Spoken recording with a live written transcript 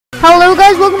Hello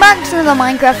guys, welcome back to another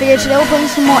Minecraft video. Today we're playing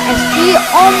some more SG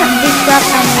on Vikkcraft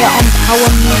and we are on Power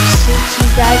Move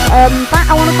 60 guys.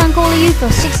 I want to thank all of you for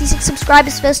 66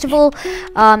 subscribers first of all.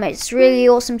 It's really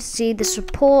awesome to see the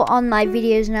support on my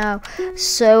videos now.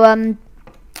 So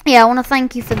yeah, I want to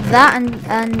thank you for that and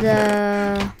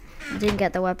I didn't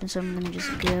get the weapon, so I'm gonna just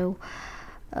go.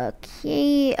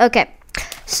 Okay.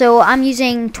 So I'm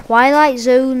using Twilight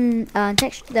Zone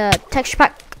the texture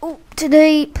pack. Oh,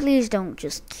 today, please don't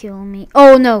just kill me.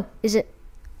 Oh no, is it?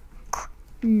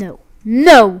 No.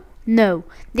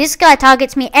 This guy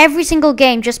targets me every single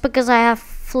game just because I have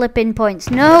flipping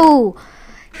points. No,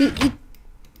 he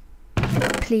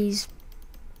please.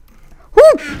 Woo!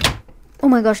 Oh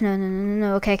my gosh,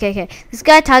 no. Okay. This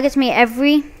guy targets me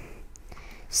every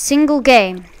single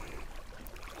game.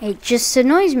 It just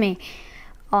annoys me.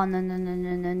 Oh no.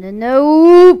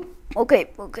 Okay.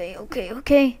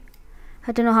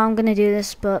 I don't know how I'm gonna do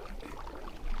this, but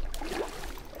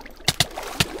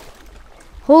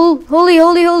holy.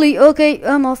 Okay,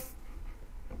 I'm off.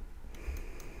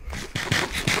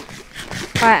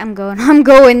 Alright, I'm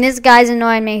going. This guy's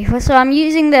annoying me. So I'm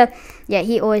using the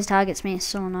he always targets me. It's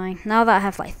so annoying. Now that I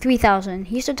have like 3,000,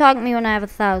 he used to target me when I have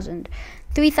 1,000.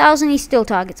 3,000, he still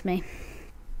targets me.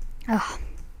 Oh,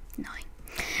 annoying.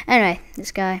 Anyway,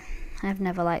 this guy, I've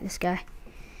never liked this guy.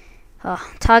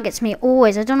 Oh, targets me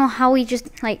always. I don't know how he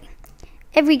just, like,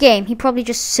 every game, he probably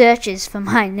just searches for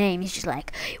my name. He's just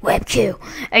like, WebQ,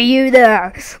 are you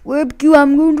there? WebQ,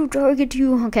 I'm going to target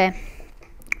you. Okay.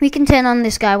 We can turn on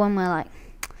this guy when we're like,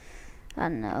 I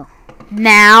don't know.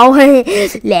 Now. Lel.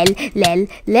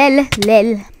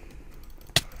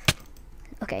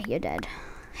 Okay, you're dead.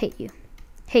 Hate you.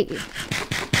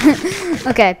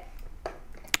 Okay.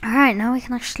 Alright, now we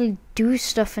can actually do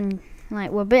stuff and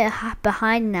like we're a bit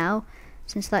behind now,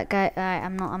 since that guy.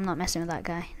 I'm not messing with that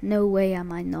guy. No way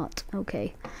am I not.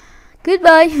 Okay.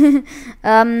 Goodbye.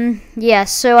 Yeah.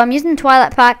 So I'm using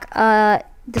Twilight pack. The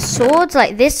swords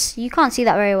like this, you can't see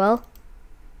that very well.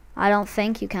 I don't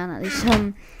think you can at least.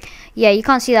 Yeah, you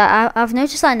can't see that. I've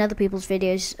noticed that in other people's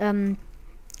videos.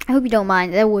 I hope you don't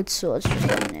mind. They're wood swords, just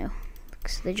so you know,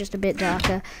 because they're just a bit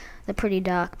darker. They're pretty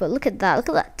dark, but look at that. Look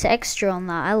at that texture on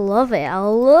that. I love it.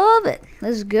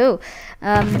 Let's go.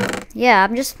 Yeah, I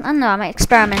don't know, I'm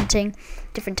experimenting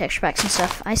different texture packs and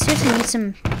stuff. I seriously need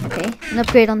some, an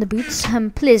upgrade on the boots.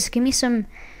 Please, give me some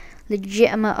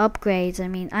legitimate upgrades. I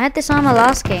mean, I had this armor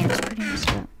last game. It's pretty messed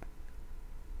up.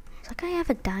 Does that guy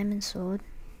have a diamond sword?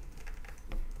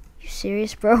 You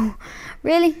serious, bro?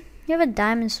 Really? You have a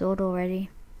diamond sword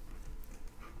already?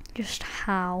 Just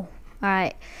how?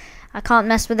 Alright. I can't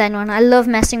mess with anyone. I love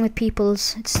messing with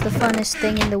peoples. It's the funnest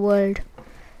thing in the world.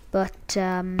 But,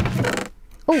 oh.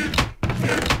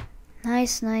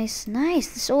 Nice.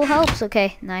 This all helps.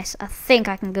 Okay, nice. I think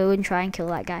I can go and try and kill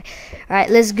that guy. Alright,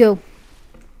 let's go.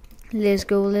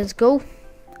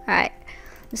 Alright,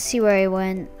 let's see where he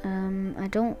went. I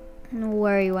don't know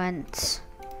where he went.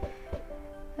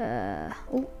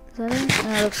 Oh, is that him?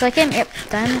 Looks like him. Yep,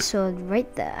 diamond sword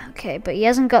right there. Okay, but he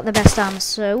hasn't got the best armor,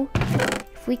 so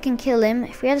if we can kill him,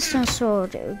 if we had a stone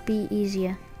sword, it would be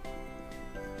easier.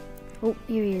 Oh,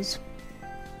 here he is.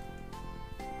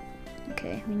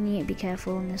 Okay, we need to be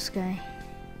careful on this guy.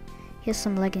 He has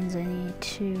some leggings I need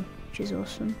too, which is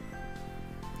awesome.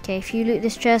 Okay, if you loot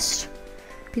this chest,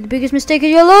 it'll be the biggest mistake of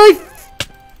your life!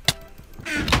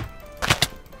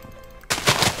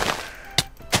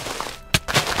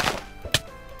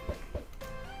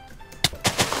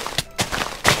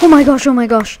 Oh my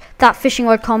gosh, that fishing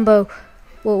rod combo.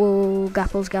 Whoa,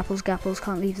 gapples,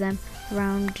 can't leave them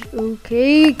around.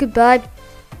 Okay, goodbye.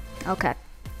 Okay,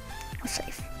 we're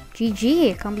safe.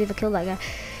 GG, I can't believe I killed that guy.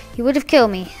 He would have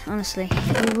killed me, honestly.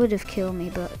 He would have killed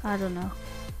me, but I don't know.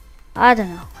 I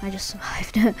just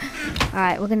survived.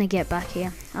 Alright, we're gonna get back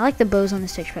here. I like the bows on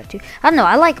this texture pack too. I don't know,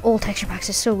 I like all texture packs,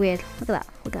 it's so weird. Look at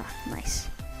that, Nice.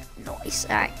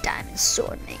 Alright, diamond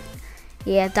sword, mate.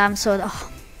 Yeah, diamond sword,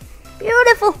 oh.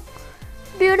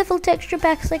 Beautiful texture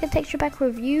packs, like a texture pack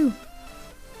review.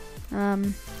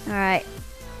 Alright.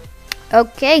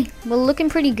 Okay, we're looking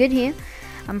pretty good here.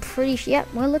 Yeah,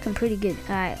 we're looking pretty good.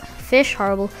 Alright, fish,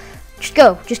 horrible. Just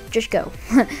go.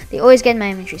 They always get in my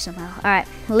inventory somehow. Alright,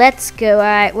 let's go.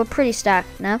 Alright, we're pretty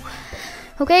stacked now.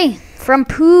 Okay, from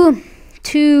poo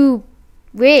to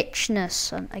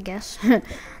richness, I guess.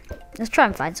 Let's try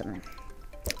and find something.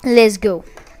 Let's go.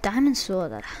 Diamond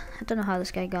sword. I don't know how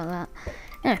this guy got that.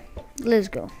 Yeah, let's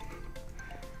go.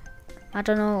 I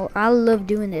don't know. I love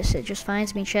doing this. It just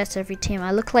finds me chests every time.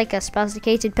 I look like a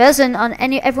spasticated person on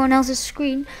everyone else's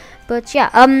screen. But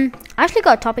yeah, I actually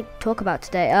got a topic to talk about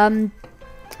today.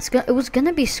 It was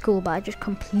gonna be school, but I just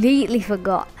completely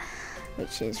forgot,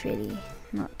 which is really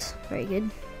not very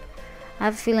good. I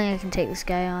have a feeling I can take this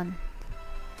guy on.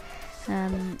 Are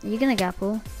you gonna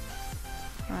gapple?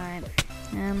 Alright.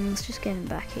 Let's just get him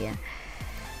back here.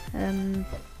 I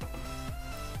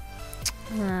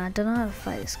don't know how to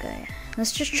fight this guy.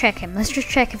 Let's just check him. Let's just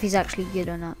check if he's actually good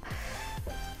or not.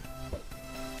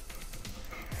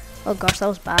 Oh gosh, that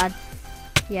was bad.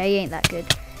 Yeah, he ain't that good.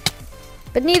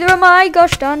 But neither am I,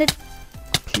 gosh darn it.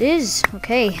 Please.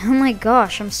 Okay. Oh my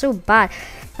gosh, I'm so bad.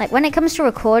 Like when it comes to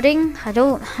recording, I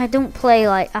don't play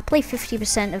like, I play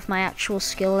 50% of my actual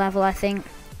skill level, I think.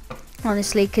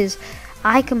 Honestly, because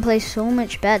I can play so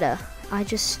much better.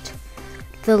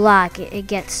 The lag, it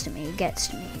gets to me. It gets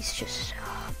to me. It's just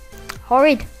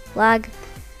horrid lag.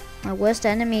 My worst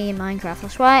enemy in Minecraft.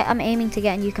 That's why I'm aiming to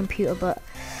get a new computer, but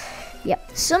yeah,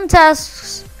 some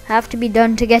tasks have to be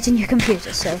done to get a new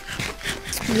computer. So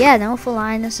yeah, no for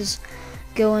Linus is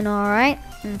going alright.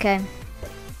 Okay.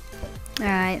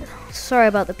 Alright. Sorry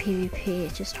about the PvP,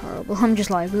 it's just horrible. I'm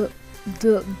just like dup.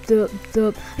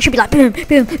 I should be like boom,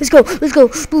 boom, let's go, boom.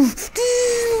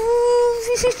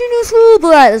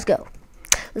 Alright, let's go.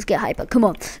 Let's get hyper. Come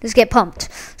on. Let's get pumped.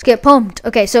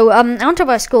 Okay, so I want to talk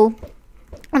about school.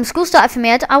 School started for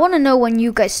me. I want to know when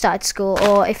you guys started school,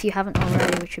 or if you haven't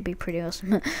already, which would be pretty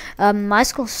awesome. My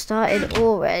school started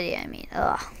already. I mean,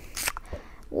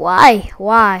 why?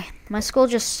 My school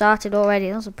just started already.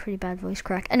 That was a pretty bad voice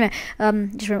crack. Anyway,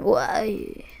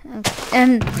 why?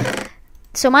 Okay.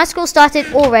 So my school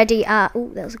started already at.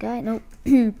 Oh, there was a guy. Nope.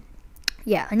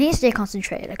 Yeah, I need to stay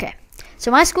concentrated. Okay.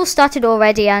 So my school started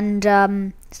already, and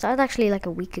started actually like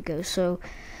a week ago. So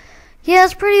yeah,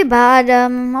 it's pretty bad. I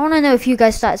want to know if you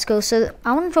guys started school. So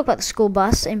I want to talk about the school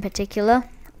bus in particular.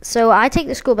 So I take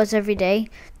the school bus every day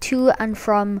to and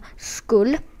from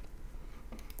school.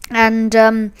 And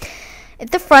at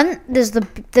the front there's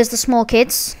the small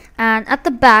kids, and at the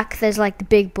back there's like the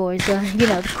big boys, you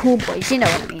know, the cool boys. You know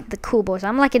what I mean? The cool boys.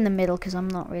 I'm like in the middle because I'm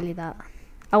not really that.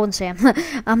 I wouldn't say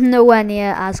I'm nowhere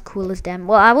near as cool as them.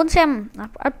 Well, I wouldn't say I'm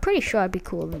pretty sure I'd be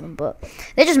cooler than them, but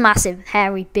they're just massive,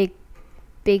 hairy, big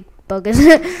buggers.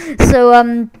 So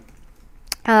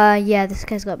yeah, this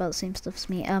guy's got about the same stuff as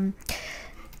me.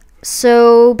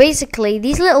 So basically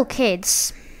these little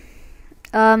kids,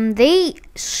 they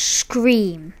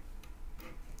scream.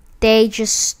 They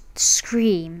just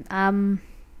scream.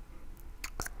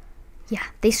 Yeah,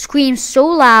 they scream so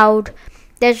loud.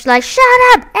 They're just like, shut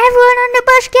up, everyone on the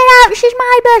bus, get out, this is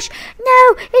my bus.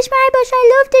 No, it's my bus, I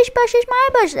love this bus, it's my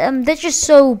bus. They're just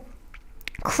so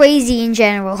crazy in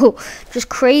general. Just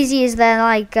crazy as they're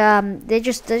like, they're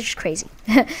just crazy.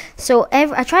 So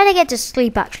I try to get to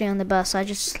sleep actually on the bus. I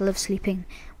just love sleeping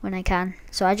when I can.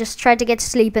 So I just tried to get to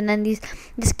sleep, and then this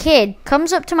kid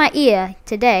comes up to my ear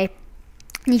today,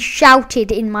 and he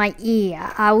shouted in my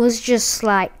ear. I was just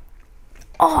like,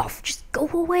 off, just go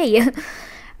away.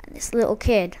 This little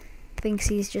kid thinks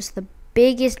he's just the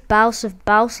biggest boss of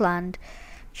Bouseland.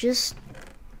 Just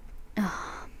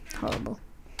horrible.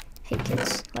 Hate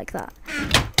kids like that.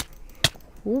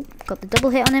 Ooh, got the double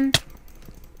hit on him.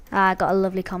 I got a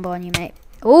lovely combo on you, mate.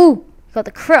 Ooh, got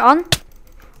the crit on.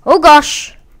 Oh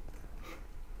gosh.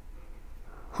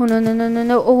 Oh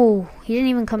no. Oh, he didn't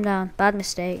even come down. Bad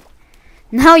mistake.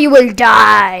 Now you will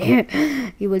die.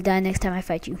 You will die next time I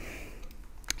fight you.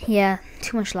 Yeah,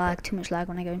 too much lag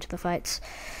when I go into the fights.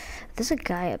 There's a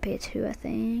guy up here too, I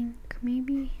think.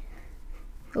 Maybe.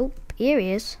 Oh, here he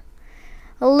is.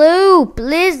 Hello,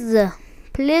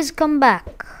 please come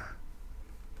back.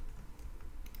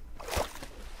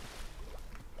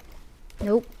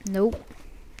 Nope.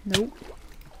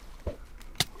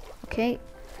 Okay.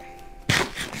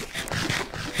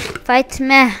 Fight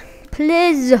me,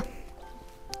 please.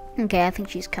 Okay, I think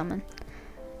she's coming.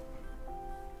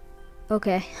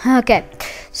 Okay.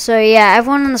 So yeah,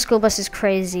 everyone on the school bus is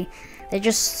crazy. They're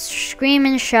just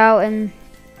screaming, shouting,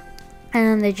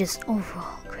 and they're just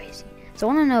overall crazy. So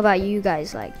I want to know about you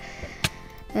guys. Like,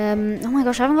 oh my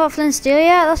gosh, I haven't got flint and steel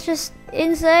yet. That's just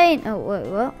insane. Oh wait,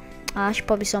 what? I should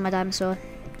probably sell my diamond sword.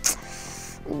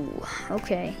 Ooh,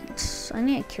 okay. I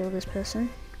need to kill this person.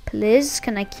 Please,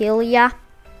 can I kill ya?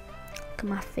 Look at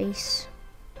my face.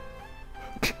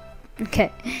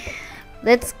 Okay,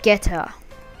 let's get her.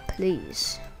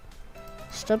 Please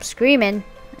stop screaming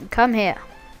and come here.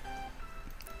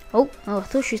 Oh, I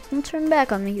thought she was gonna turn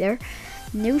back on me there.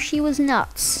 No, she was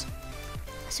not.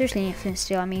 I seriously need flint and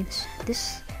steel. I mean,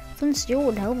 this flint and steel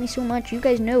would help me so much. You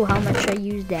guys know how much I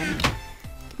use them.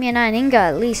 Give me an iron ingot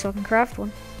at least so I can craft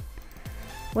one.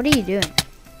 What are you doing?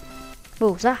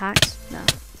 Oh, was that hacks? No.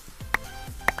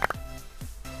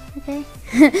 Okay.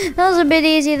 That was a bit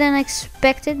easier than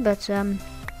expected, but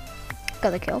got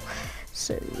the kill.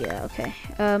 So yeah, okay.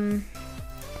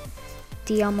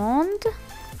 Diamond.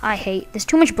 I hate. There's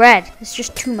too much bread. It's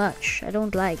just too much. I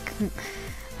don't like.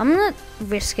 I'm gonna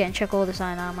risk it and check all this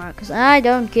iron armor because I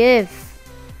don't give.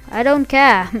 I don't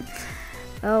care.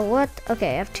 Oh, what?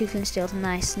 Okay, I have 2 flint steels.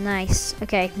 Nice, nice.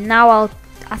 Okay, now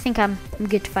I think I'm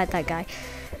good to fight that guy.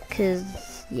 Cause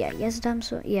yeah, yes, damn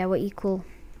so. Yeah, we're equal.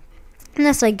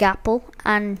 Unless I gapple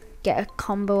and get a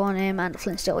combo on him and a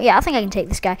flint steel. Yeah, I think I can take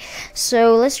this guy.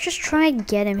 So let's just try and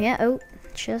get him here. Oh,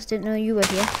 just didn't know you were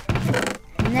here.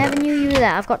 Never knew you were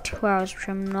there. I've got 2 arrows, which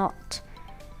I'm not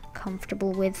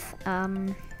comfortable with.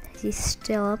 Is he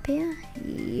still up here?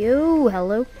 Yo,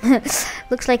 hello.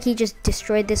 Looks like he just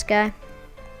destroyed this guy.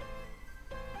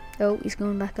 Oh, he's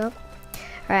going back up.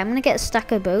 Alright, I'm gonna get a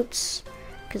stack of boats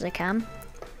because I can,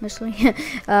 mostly. Yeah,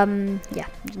 I'm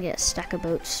gonna get a stack of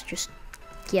boats. Just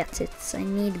get it. I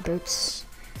need boats.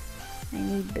 I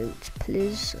need boats,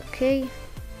 please. Okay.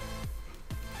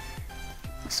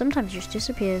 Sometimes it just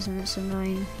disappears and it's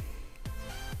annoying.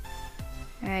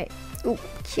 Alright.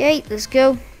 Okay, let's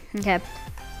go. Okay.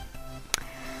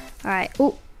 Alright.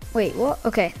 Oh, wait, what?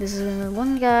 Okay, this is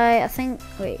one guy. I think.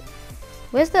 Wait.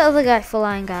 Where's the other guy, full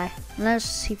iron guy? Let's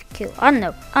see if he kill. I don't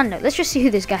know. Let's just see who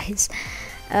this guy is.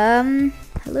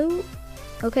 Hello?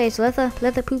 Okay, it's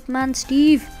leather poop man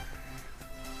Steve.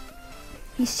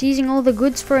 He's seizing all the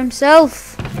goods for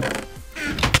himself.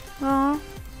 Aww.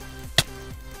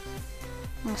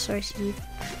 Oh, sorry, Steve.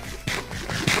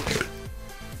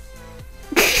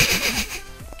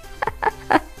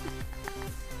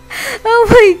 Oh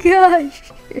my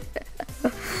gosh.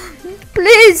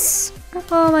 Please.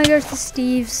 Oh my gosh, the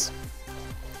Steves.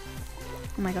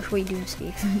 Oh my gosh, what are you doing,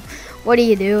 Steve? What are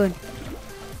you doing?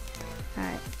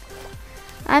 Alright.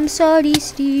 I'm sorry,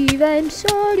 Steve. I'm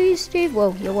sorry, Steve.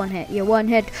 Whoa, you're one hit. You're one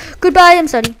hit. Goodbye, I'm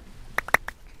sorry.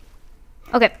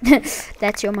 Okay.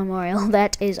 That's your memorial.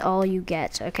 That is all you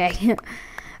get. Okay.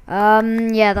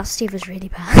 Yeah, that Steve was really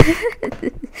bad.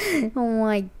 Oh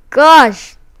my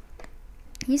gosh.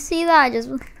 You see that? I just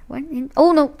went in.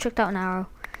 Oh no, chucked out an arrow.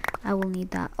 I will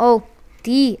need that. Oh,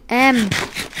 DM.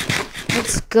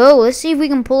 Let's go. Let's see if we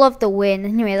can pull off the win.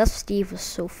 Anyway, that Steve was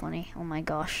so funny. Oh my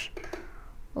gosh.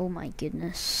 Oh my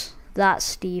goodness. That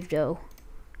Steve though.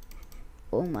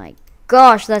 Oh my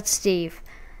gosh, that's Steve.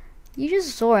 You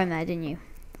just saw him there, didn't you?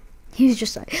 He was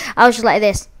just like, I was just like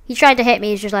this. He tried to hit me.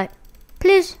 He's just like,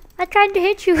 please, I tried to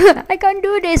hit you. I can't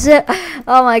do this.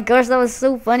 Oh my gosh, that was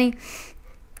so funny.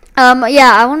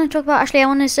 Yeah, I want to talk about, actually, I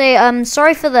want to say,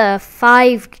 sorry for the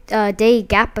 5-day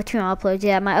gap between uploads.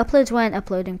 Yeah, my uploads weren't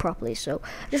uploading properly, so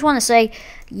I just want to say,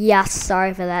 yeah,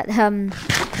 sorry for that.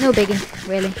 No biggie,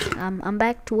 really. I'm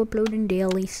back to uploading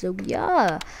daily, so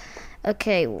yeah.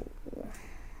 Okay,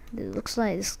 it looks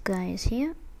like this guy is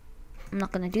here. I'm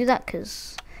not going to do that,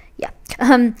 because, yeah.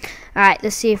 Alright,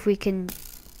 let's see if we can...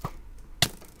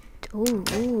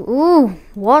 Ooh,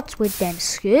 what's with them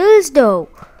skills, though?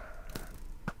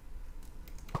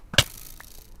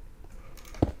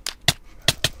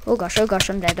 Oh gosh,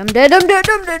 I'm dead.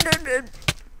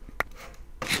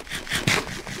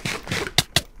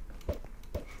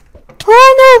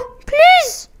 Oh no,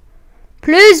 please.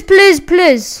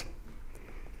 Please.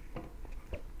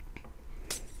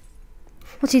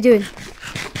 What's he doing?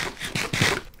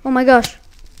 Oh my gosh.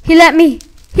 He let me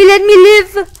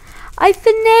live. I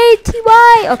finite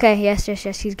TY. Okay, yes,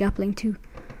 he's grappling too.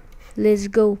 Let's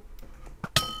go.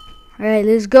 Alright,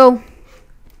 let's go.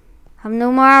 Have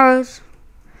no more arrows.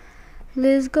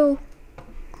 Let's go.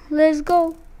 Come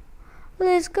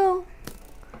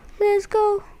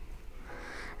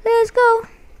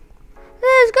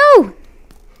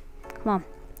on,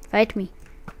 fight me.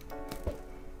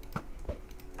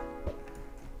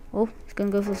 Oh, he's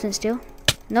gonna go for the flint steel.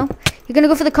 No, you're gonna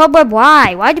go for the cobweb.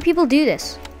 Why? Why do people do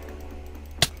this?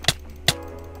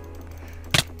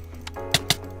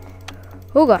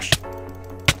 Oh gosh.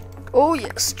 Oh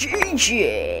yes,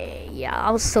 GG. Yeah, I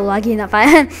was so laggy in that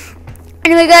fight.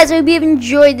 Anyway guys, I hope you have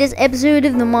enjoyed this episode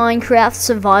of the Minecraft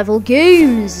survival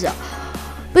games.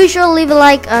 Be sure to leave a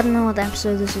like. I don't know what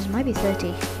episode this is. Might be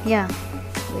 30. Yeah.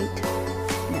 Wait.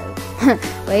 No.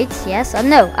 Wait. Yes. I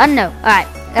know. Alright.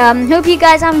 Hope you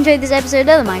guys have enjoyed this episode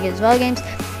of the Minecraft survival games.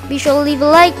 Be sure to leave a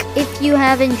like if you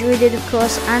have enjoyed it, of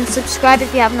course, and subscribe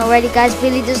if you haven't already, guys.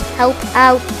 Really does help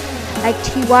out. I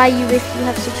TY you if you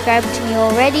have subscribed to me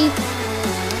already.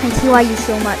 And TY you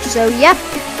so much. So yeah.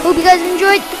 Hope you guys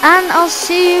enjoyed, and I'll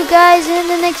see you guys in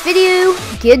the next video.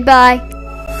 Goodbye.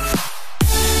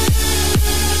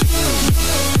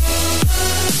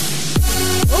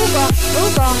 Oh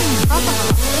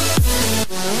gosh.